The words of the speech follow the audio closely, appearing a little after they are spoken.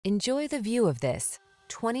Enjoy the view of this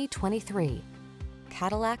 2023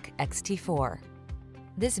 Cadillac XT4.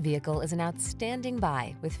 This vehicle is an outstanding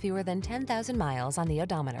buy with fewer than 10,000 miles on the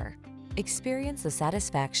odometer. Experience the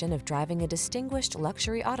satisfaction of driving a distinguished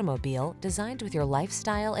luxury automobile designed with your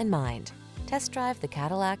lifestyle in mind. Test drive the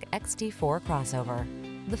Cadillac XT4 Crossover.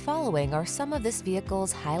 The following are some of this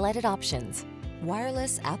vehicle's highlighted options: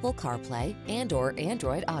 wireless Apple Carplay and/or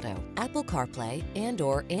Android Auto, Apple Carplay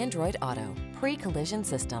and/or Android Auto, pre-collision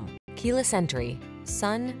system, keyless entry,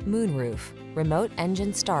 sun, moonroof, remote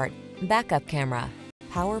engine start, backup camera,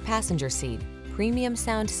 power passenger seat, premium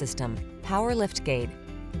sound system, power liftgate.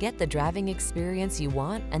 Get the driving experience you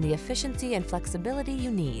want and the efficiency and flexibility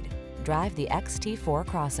you need. Drive the XT4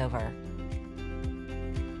 Crossover.